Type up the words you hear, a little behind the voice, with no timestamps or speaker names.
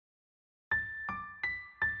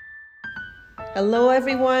Hello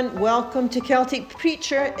everyone, welcome to Celtic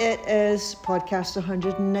Preacher. It is podcast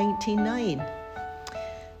 199.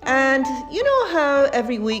 And you know how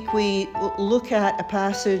every week we look at a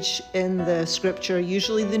passage in the scripture,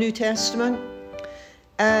 usually the New Testament,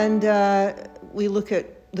 and we look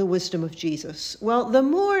at the wisdom of Jesus. Well, the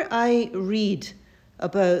more I read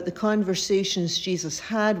about the conversations Jesus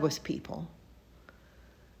had with people,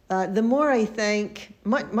 the more I think,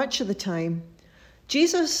 much of the time,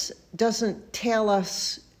 Jesus doesn't tell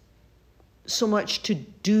us so much to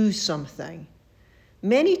do something.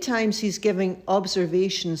 Many times he's giving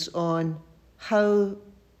observations on how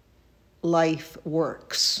life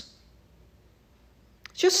works.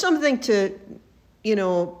 Just something to,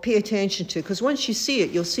 pay attention to, because once you see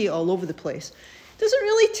it, you'll see it all over the place. He doesn't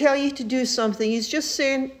really tell you to do something. He's just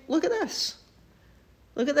saying, look at this.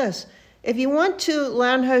 Look at this. If you want to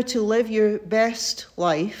learn how to live your best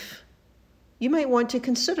life, you might want to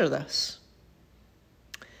consider this.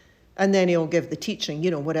 And then he'll give the teaching,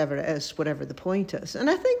 whatever it is, whatever the point is.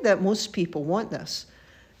 And I think that most people want this.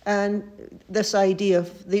 And this idea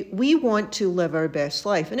of we want to live our best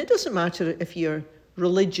life. And it doesn't matter if you're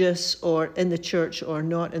religious or in the church or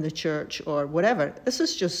not in the church or whatever. This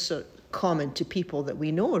is just common to people that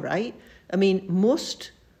we know, right? I mean,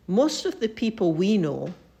 most of the people we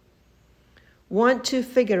know want to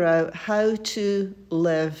figure out how to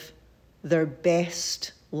live their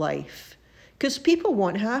best life. Because people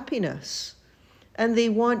want happiness and they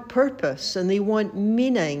want purpose and they want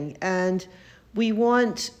meaning, and we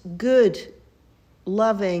want good,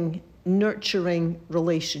 loving, nurturing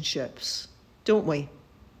relationships, don't we?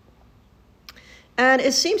 And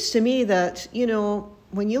it seems to me that,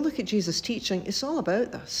 when you look at Jesus' teaching, it's all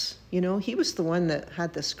about this. He was the one that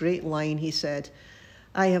had this great line. He said,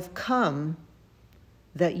 I have come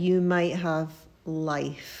that you might have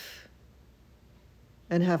life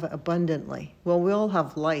and have it abundantly. Well, we all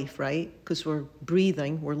have life, right? Because we're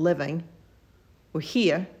breathing, we're living, we're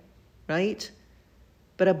here, right?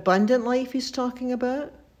 But abundant life he's talking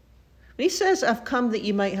about? When he says, I've come that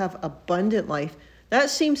you might have abundant life, that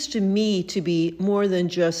seems to me to be more than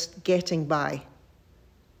just getting by.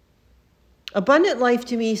 Abundant life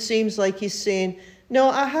to me seems like he's saying, no,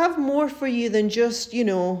 I have more for you than just,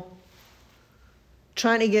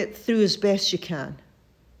 trying to get through as best you can.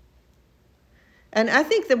 And I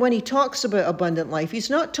think that when he talks about abundant life, he's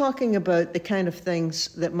not talking about the kind of things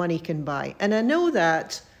that money can buy. And I know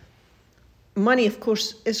that money, of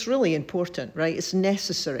course, is really important, right? It's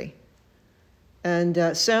necessary. And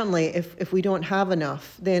certainly if we don't have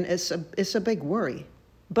enough, then it's a big worry.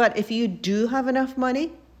 But if you do have enough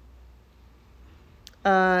money,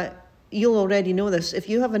 you'll already know this. If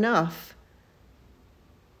you have enough,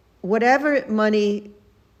 whatever money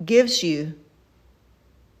gives you,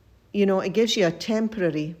 it gives you a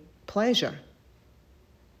temporary pleasure,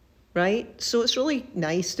 right? So it's really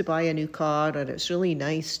nice to buy a new car, or it's really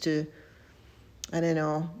nice to,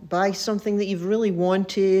 buy something that you've really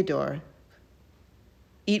wanted, or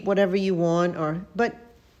eat whatever you want,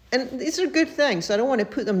 and these are good things. I don't want to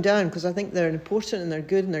put them down because I think they're important and they're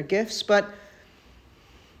good and they're gifts. But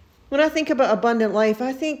when I think about abundant life,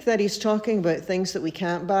 I think that he's talking about things that we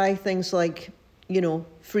can't buy, things like,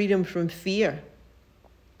 freedom from fear.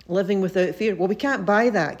 Living without fear. Well, we can't buy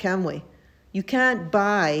that, can we? You can't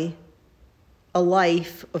buy a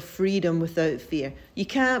life of freedom without fear. You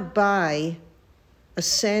can't buy a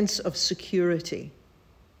sense of security.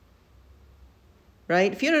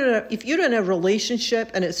 Right? If you're in a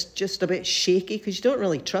relationship and it's just a bit shaky because you don't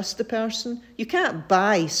really trust the person, you can't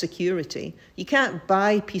buy security. You can't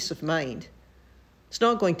buy peace of mind. It's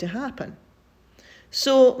not going to happen.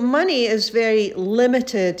 So money is very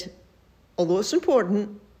limited, although it's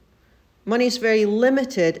important. Money is very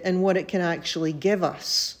limited in what it can actually give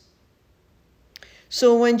us.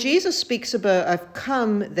 So when Jesus speaks about, I've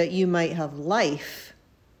come that you might have life,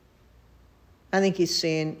 I think he's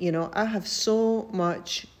saying, I have so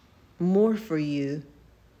much more for you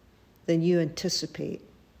than you anticipate.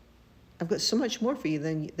 I've got so much more for you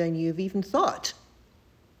than you've even thought.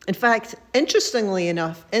 In fact, interestingly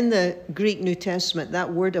enough, in the Greek New Testament,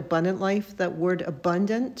 that word abundant life, that word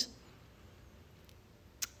abundant,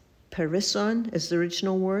 perisson is the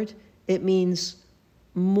original word. It means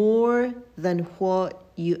more than what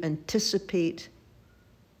you anticipate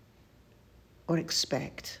or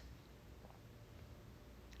expect.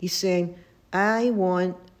 He's saying, I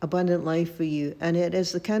want abundant life for you, and it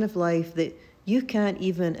is the kind of life that you can't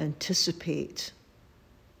even anticipate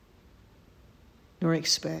nor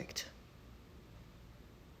expect.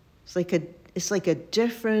 It's like a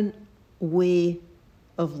different way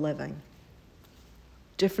of living.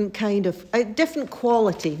 different kind of, a different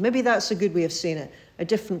quality. Maybe that's a good way of saying it, a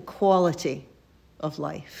different quality of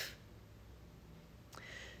life.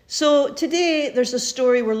 So today there's a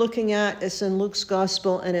story we're looking at. It's in Luke's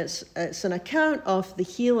Gospel, and it's an account of the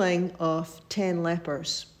healing of 10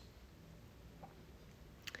 lepers.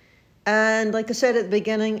 And like I said at the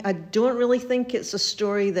beginning, I don't really think it's a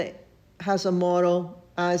story that has a moral,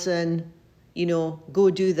 as in,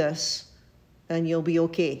 go do this and you'll be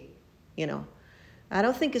okay, I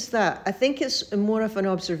don't think it's that. I think it's more of an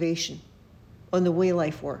observation on the way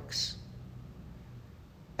life works.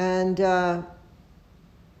 And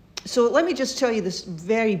so let me just tell you this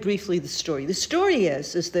very briefly, the story. The story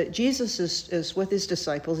is that Jesus is with his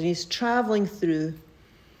disciples, and he's traveling through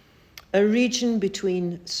a region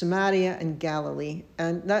between Samaria and Galilee.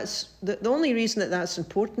 And that's the only reason that that's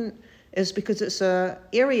important is because it's an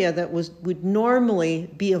area that would normally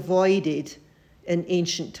be avoided in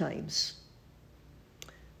ancient times.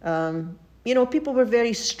 People were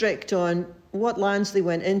very strict on what lands they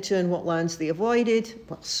went into and what lands they avoided.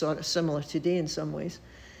 Well, sort of similar today in some ways.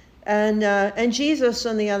 And Jesus,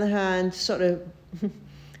 on the other hand, sort of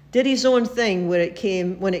did his own thing when it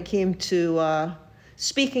came to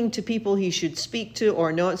speaking to people he should speak to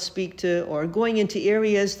or not speak to, or going into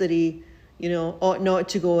areas that he, ought not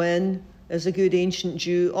to go in as a good ancient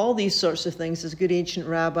Jew, all these sorts of things. As a good ancient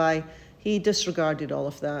rabbi, he disregarded all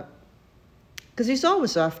of that. Because he's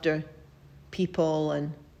always after people,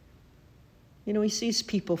 and, he sees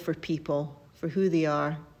people, for who they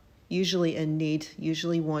are, usually in need,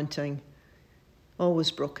 usually wanting, always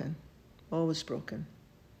broken.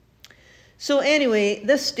 So anyway,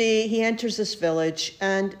 this day he enters this village,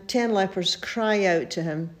 and 10 lepers cry out to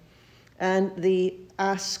him, and they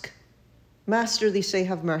ask, "Master," they say,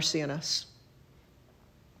 "have mercy on us."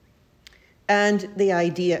 And the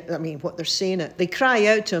idea, what they're saying, they cry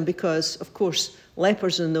out to him because, of course,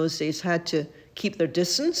 lepers in those days had to keep their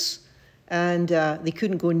distance, and they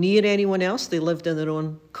couldn't go near anyone else. They lived in their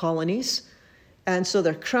own colonies. And so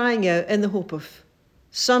they're crying out in the hope of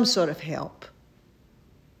some sort of help.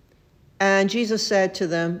 And Jesus said to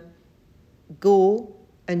them, "Go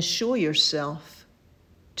and show yourself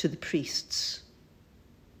to the priests."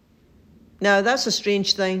 Now, that's a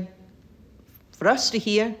strange thing for us to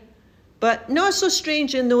hear, but not so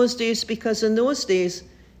strange in those days, because in those days,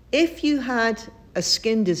 if you had a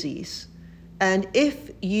skin disease, and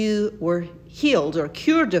if you were healed or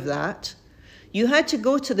cured of that, you had to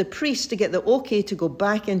go to the priest to get the okay to go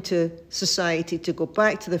back into society, to go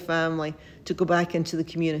back to the family, to go back into the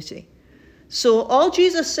community. So all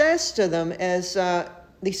Jesus says to them is,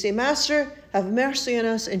 they say, "Master, have mercy on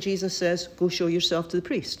us." And Jesus says, "Go show yourself to the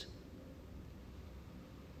priest."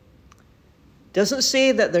 Doesn't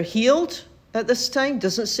say that they're healed at this time.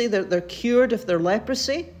 Doesn't say that they're cured of their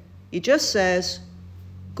leprosy. He just says,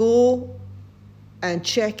 go and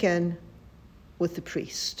check in with the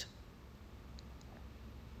priest.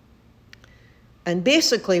 And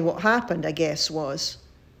basically what happened, I guess, was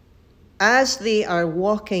as they are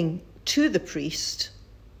walking to the priest,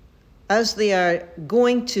 as they are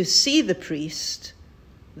going to see the priest,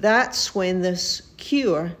 that's when this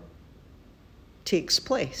cure takes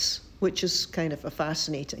place, which is kind of a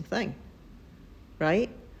fascinating thing, right?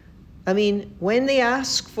 When they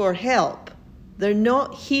ask for help, they're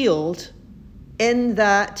not healed in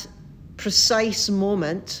that precise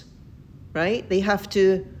moment, right? They have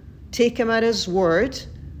to take him at his word,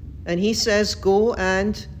 and he says, go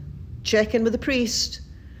and check in with the priest.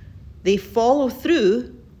 They follow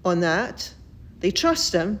through on that. They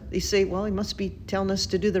trust him. They say, well, he must be telling us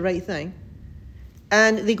to do the right thing.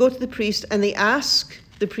 And they go to the priest and they ask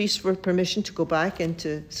the priest for permission to go back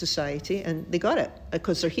into society, and they got it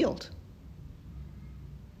because they're healed.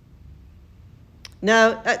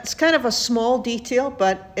 Now, it's kind of a small detail,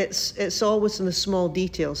 but it's always in the small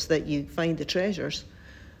details that you find the treasures.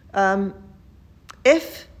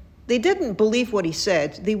 If they didn't believe what he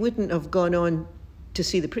said, they wouldn't have gone on to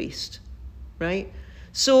see the priest, right?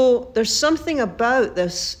 So there's something about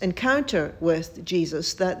this encounter with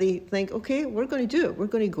Jesus that they think, okay, we're going to do it. We're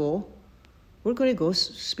going to go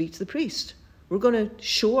speak to the priest. We're going to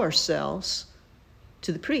show ourselves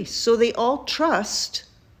to the priest. So they all trust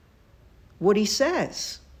what he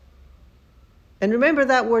says. And remember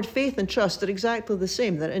that word faith and trust are exactly the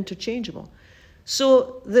same. They're interchangeable.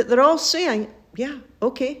 So they're all saying, yeah,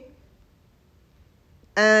 okay.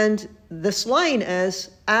 And this line is,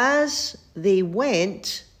 as they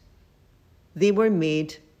went, they were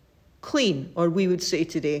made clean. Or we would say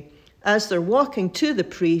today, as they're walking to the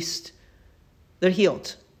priest, they're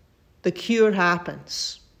healed. The cure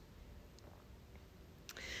happens.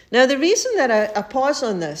 Now, the reason that I pause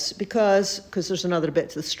on this, because there's another bit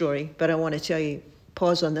to the story, but I want to tell you,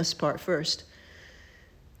 pause on this part first.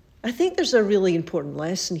 I think there's a really important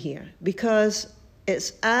lesson here, because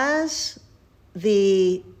it's as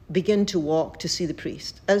they begin to walk to see the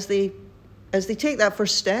priest, as they take that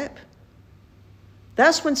first step,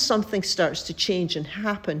 that's when something starts to change and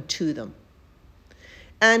happen to them.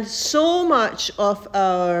 And so much of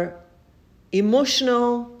our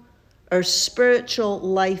emotional, our spiritual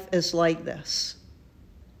life is like this.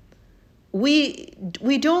 We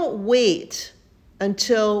don't wait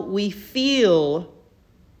until we feel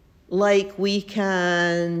like we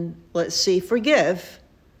can, let's say, forgive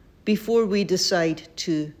before we decide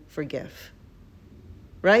to forgive.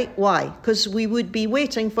 Right? Why? Because we would be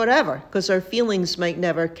waiting forever, because our feelings might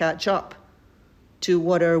never catch up to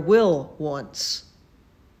what our will wants.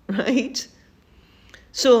 Right?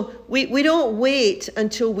 So we don't wait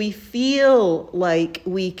until we feel like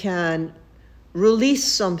we can release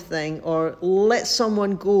something or let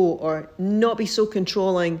someone go or not be so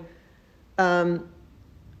controlling.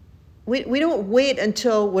 We don't wait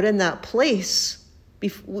until we're in that place.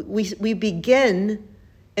 We begin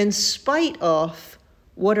in spite of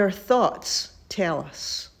what our thoughts tell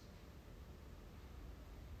us.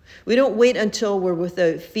 We don't wait until we're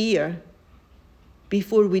without fear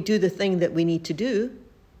before we do the thing that we need to do,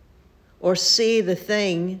 or say the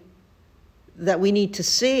thing that we need to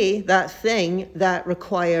say, that thing that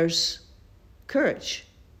requires courage.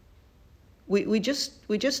 We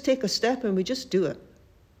just take a step and we just do it.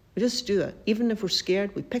 We just do it. Even if we're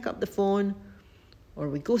scared, we pick up the phone or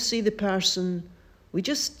we go see the person. We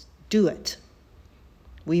just do it.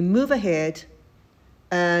 We move ahead,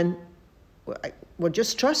 and we're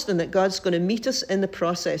just trusting that God's going to meet us in the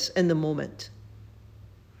process, in the moment.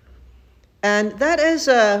 And that is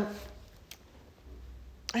I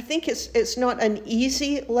think it's not an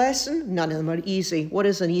easy lesson. None of them are easy. What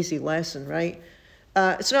is an easy lesson, right?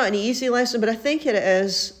 It's not an easy lesson, but I think it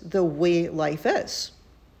is the way life is.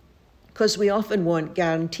 Because we often want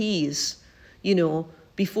guarantees,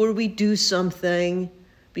 before we do something,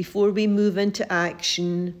 before we move into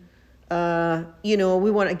action. We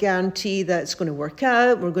want a guarantee that it's going to work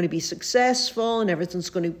out, we're going to be successful, and everything's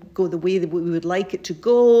going to go the way that we would like it to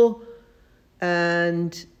go.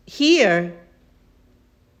 And here,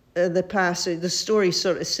 the story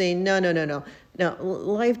sort of saying, no,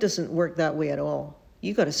 life doesn't work that way at all.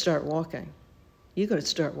 You got to start walking. You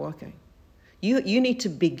need to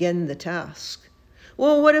begin the task.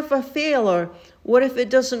 Well, what if I fail? Or what if it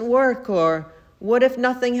doesn't work? Or what if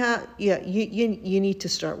nothing happens? Yeah, you need to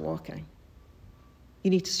start walking.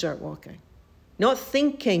 You need to start walking. Not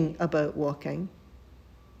thinking about walking,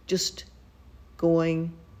 just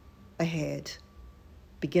going ahead.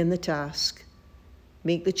 Begin the task.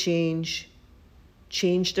 Make the change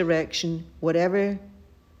direction, whatever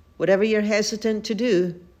you're hesitant to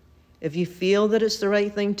do. If you feel that it's the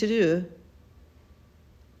right thing to do,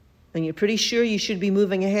 and you're pretty sure you should be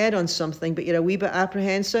moving ahead on something, but you're a wee bit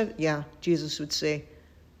apprehensive, yeah, Jesus would say,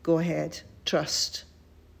 go ahead, trust.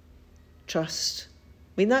 I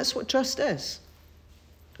mean, that's what trust is.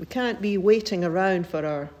 We can't be waiting around for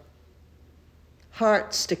our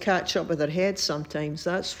hearts to catch up with our heads sometimes,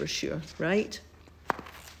 that's for sure, right?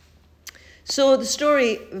 So the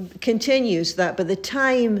story continues that by the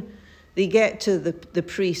time they get to the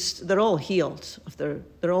priest, they're all healed.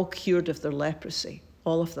 They're all cured of their leprosy,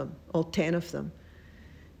 all of them, all 10 of them.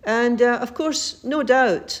 And of course, no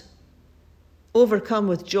doubt, overcome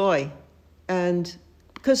with joy, and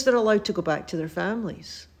because they're allowed to go back to their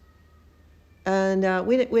families. And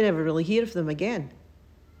we never really hear of them again,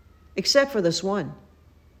 except for this one.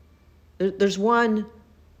 There's one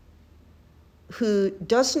who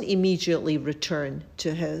doesn't immediately return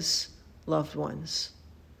to his loved ones.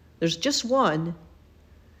 There's just one.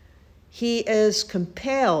 He is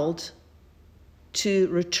compelled to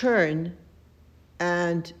return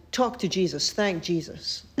and talk to Jesus, thank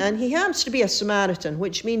Jesus. And he happens to be a Samaritan,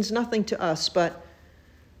 which means nothing to us, but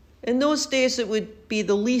in those days it would be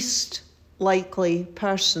the least likely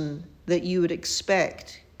person that you would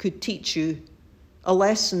expect could teach you a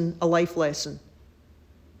lesson, a life lesson,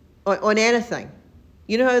 on anything.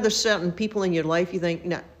 You know how there's certain people in your life you think,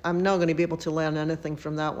 no, I'm not going to be able to learn anything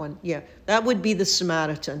from that one. Yeah, that would be the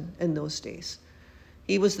Samaritan in those days.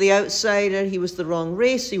 He was the outsider, he was the wrong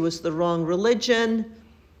race, he was the wrong religion.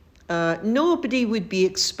 Nobody would be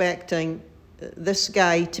expecting this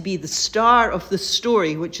guy to be the star of the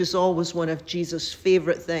story, which is always one of Jesus'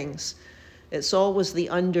 favorite things. It's always the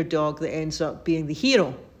underdog that ends up being the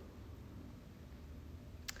hero.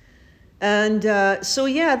 And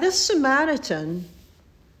this Samaritan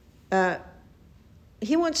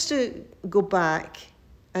he wants to go back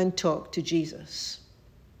and talk to Jesus.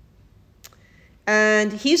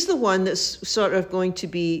 And he's the one that's sort of going to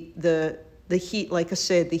be like I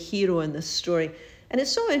said, the hero in this story. And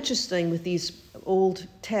it's so interesting with these old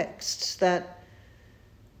texts that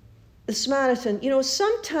the Samaritan,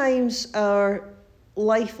 sometimes our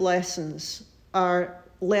life lessons are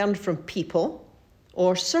learned from people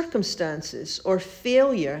or circumstances or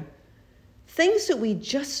failure, things that we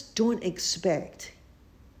just don't expect.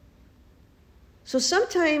 So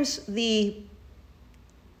sometimes the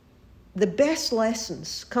best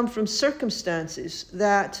lessons come from circumstances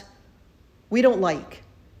that we don't like,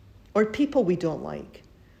 or people we don't like,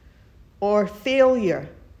 or failure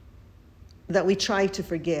that we try to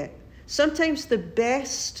forget. Sometimes the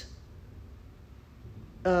best,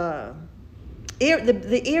 the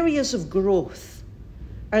areas of growth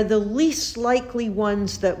are the least likely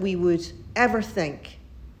ones that we would ever think.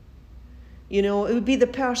 It would be the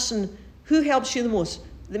person who helps you the most,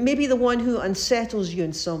 maybe the one who unsettles you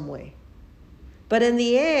in some way. But in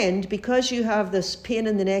the end, because you have this pain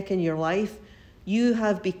in the neck in your life, you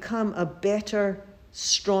have become a better,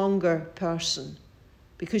 stronger person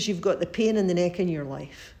because you've got the pain in the neck in your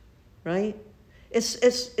life, right? It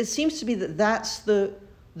seems to be that that's the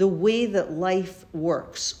way that life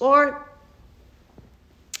works. Or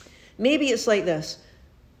maybe it's like this.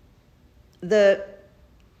 The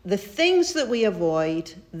things that we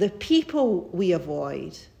avoid, the people we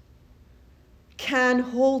avoid, can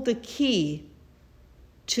hold the key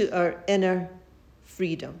to our inner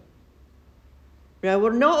freedom. Now,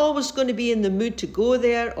 we're not always going to be in the mood to go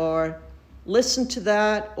there or listen to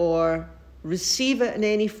that or receive it in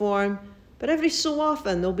any form, but every so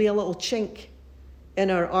often there'll be a little chink in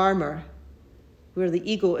our armor where the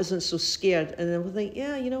ego isn't so scared, and then we'll think,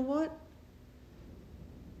 yeah, you know what?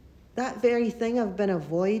 That very thing I've been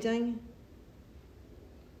avoiding,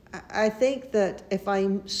 I think that if I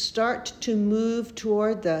start to move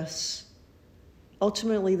toward this,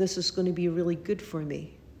 ultimately this is going to be really good for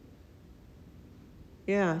me.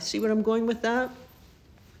 Yeah, see where I'm going with that?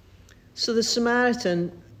 So the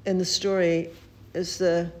Samaritan in the story is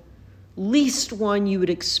the least one you would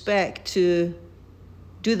expect to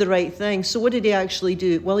do the right thing. So what did he actually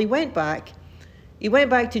do? Well, he went back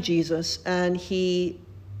to Jesus, and he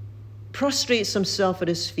prostrates himself at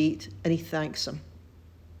his feet and he thanks him.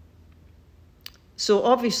 So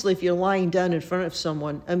obviously if you're lying down in front of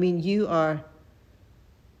someone, I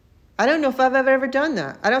don't know if I've ever done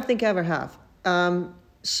that. I don't think I ever have.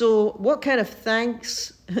 So what kind of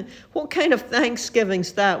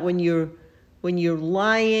thanksgiving's that when you're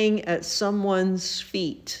lying at someone's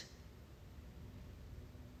feet?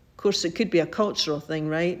 Of course, it could be a cultural thing,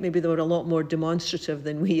 right? Maybe they were a lot more demonstrative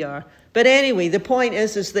than we are. But anyway, the point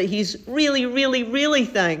is that he's really, really, really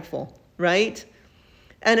thankful, right?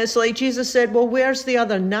 And it's like Jesus said, well, where's the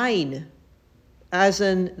other 9? As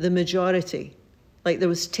in the majority. Like there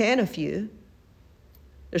was 10 of you.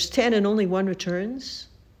 There's 10 and only 1 returns.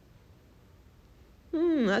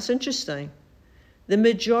 That's interesting. The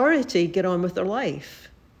majority get on with their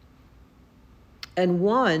life. And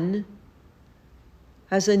 1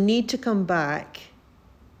 has a need to come back.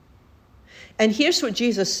 And here's what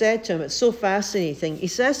Jesus said to him. It's so fascinating. He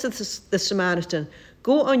says to the Samaritan,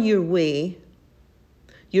 go on your way.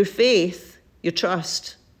 Your faith, your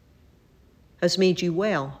trust, has made you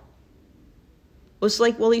well. Well, it's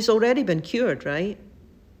like, well, he's already been cured, right?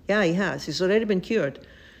 Yeah, he has. He's already been cured.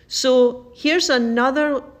 So here's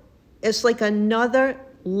another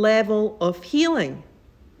level of healing.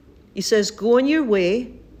 He says, go on your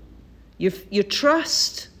way. Your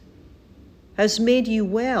trust has made you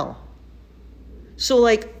well. So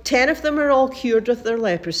like 10 of them are all cured of their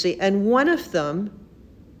leprosy, and one of them,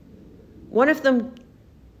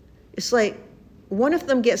 it's like one of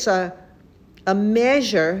them gets a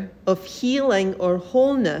measure of healing or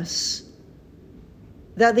wholeness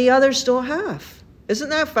that the others don't have. Isn't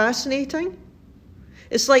that fascinating?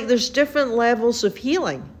 It's like there's different levels of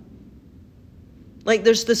healing. Like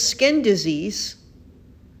there's the skin disease,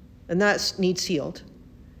 and that needs healed.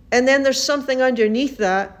 And then there's something underneath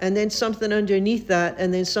that, and then something underneath that,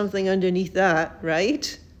 and then something underneath that,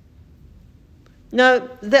 right? Now,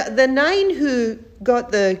 the 9 who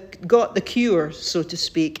got the cure, so to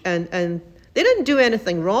speak, and they didn't do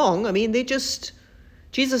anything wrong. I mean,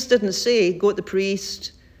 Jesus didn't say, go to the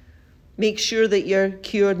priest, make sure that you're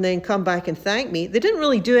cured, and then come back and thank me. They didn't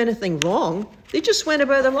really do anything wrong. They just went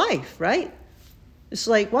about their life, right? It's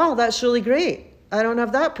like, wow, that's really great. I don't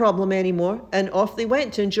have that problem anymore. And off they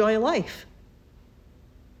went to enjoy life.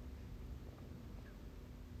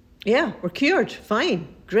 Yeah, we're cured.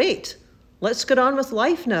 Fine. Great. Let's get on with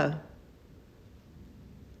life now.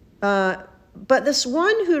 But this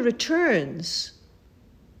one who returns,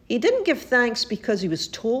 he didn't give thanks because he was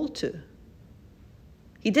told to.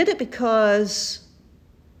 He did it because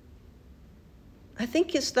I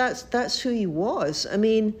think that's who he was. I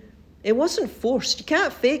mean, it wasn't forced. You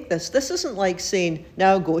can't fake this. This isn't like saying,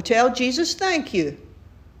 now go tell Jesus thank you.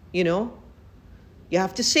 You know, you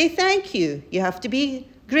have to say thank you. You have to be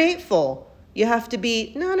grateful. You have to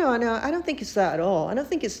be, no, I don't think it's that at all. I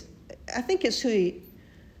think it's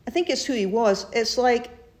who he was. It's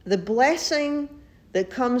like the blessing that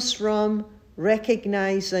comes from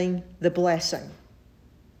recognizing the blessing.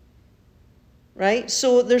 Right?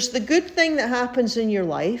 So there's the good thing that happens in your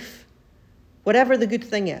life, whatever the good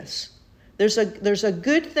thing is. There's a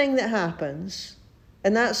good thing that happens,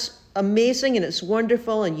 and that's amazing, and it's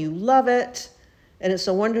wonderful, and you love it, and it's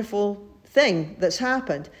a wonderful thing that's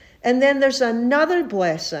happened. And then there's another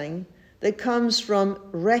blessing that comes from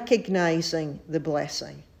recognizing the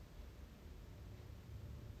blessing.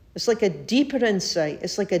 It's like a deeper insight.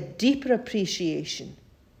 It's like a deeper appreciation.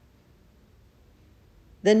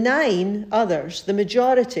 The 9 others, the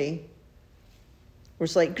majority,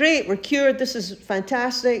 was like, great, we're cured, this is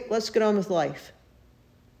fantastic, let's get on with life.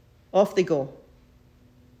 Off they go.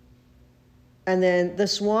 And then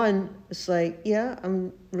this one is like, yeah,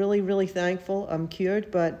 I'm really, really thankful, I'm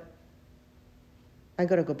cured, but I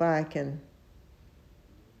got to go back and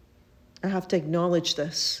I have to acknowledge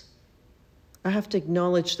this. I have to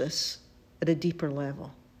acknowledge this at a deeper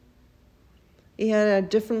level. He had a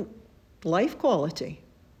different life quality.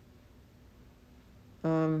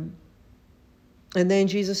 And then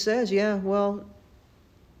Jesus says, you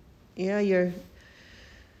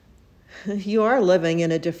are living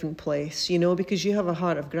in a different place, because you have a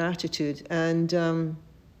heart of gratitude. And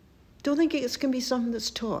don't think it's going to be something that's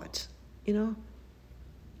taught, I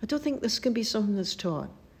don't think this can be something that's taught.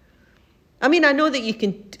 I mean, I know that you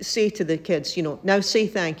can say to the kids, now say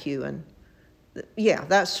thank you. And yeah,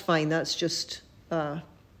 that's fine. That's just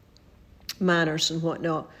manners and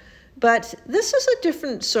whatnot. But this is a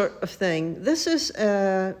different sort of thing. This is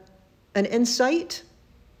an insight.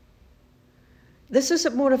 This is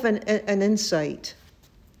more of an insight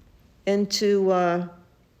into,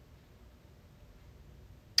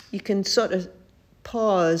 you can sort of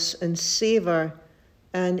pause and savor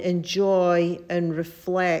and enjoy and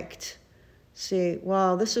reflect. Say,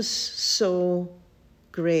 wow, this is so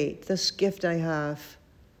great. This gift I have.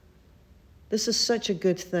 This is such a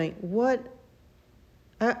good thing.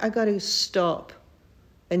 I got to stop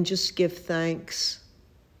and just give thanks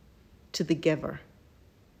to the giver.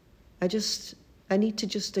 I need to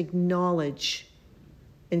just acknowledge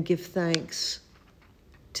and give thanks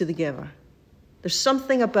to the giver. There's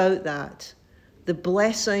something about that, the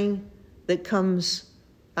blessing that comes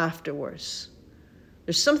afterwards.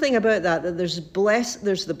 There's something about that there's the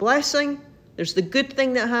blessing, there's the good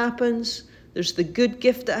thing that happens, there's the good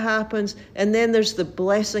gift that happens, and then there's the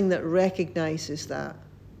blessing that recognizes that.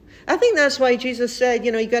 I think that's why Jesus said,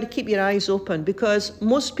 you got to keep your eyes open, because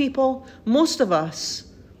most of us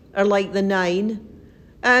are like the 9,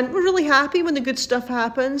 and we're really happy when the good stuff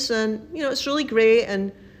happens, and, it's really great,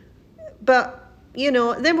 but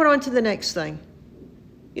then we're on to the next thing,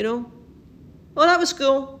 Oh, that was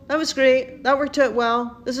cool, that was great, that worked out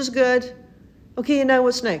well, this is good. Okay, now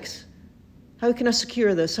what's next? How can I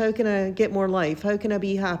secure this? How can I get more life? How can I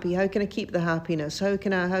be happy? How can I keep the happiness? How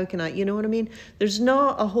can I, you know what I mean? There's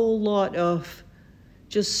not a whole lot of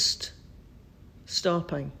just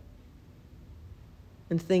stopping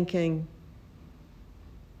and thinking,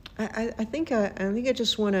 I think I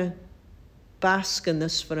just want to bask in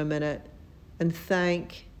this for a minute and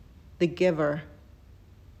thank the giver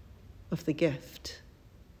of the gift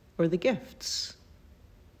or the gifts.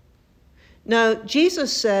 Now,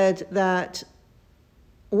 Jesus said that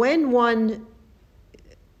when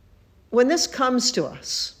this comes to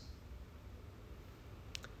us,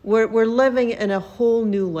 we're living in a whole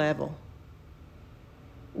new level.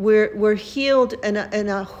 We're healed in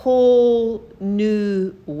a whole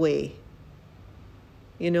new way.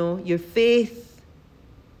 Your faith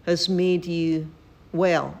has made you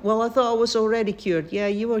well. Well, I thought I was already cured. Yeah,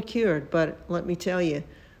 you were cured, but let me tell you,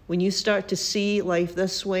 when you start to see life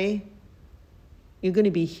this way, you're going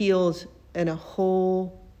to be healed in a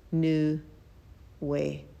whole new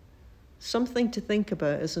way. Something to think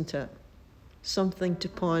about, isn't it? Something to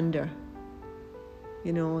ponder.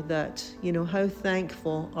 How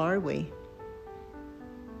thankful are we?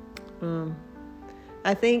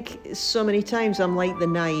 I think so many times I'm like the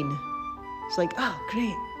 9. It's like, oh,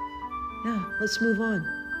 great. Yeah, let's move on.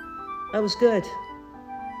 That was good.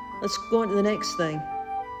 Let's go on to the next thing.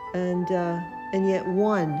 And yet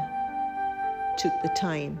one took the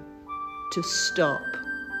time to stop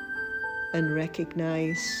and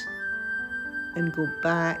recognize and go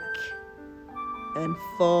back and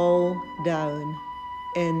fall down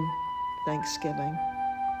in thanksgiving.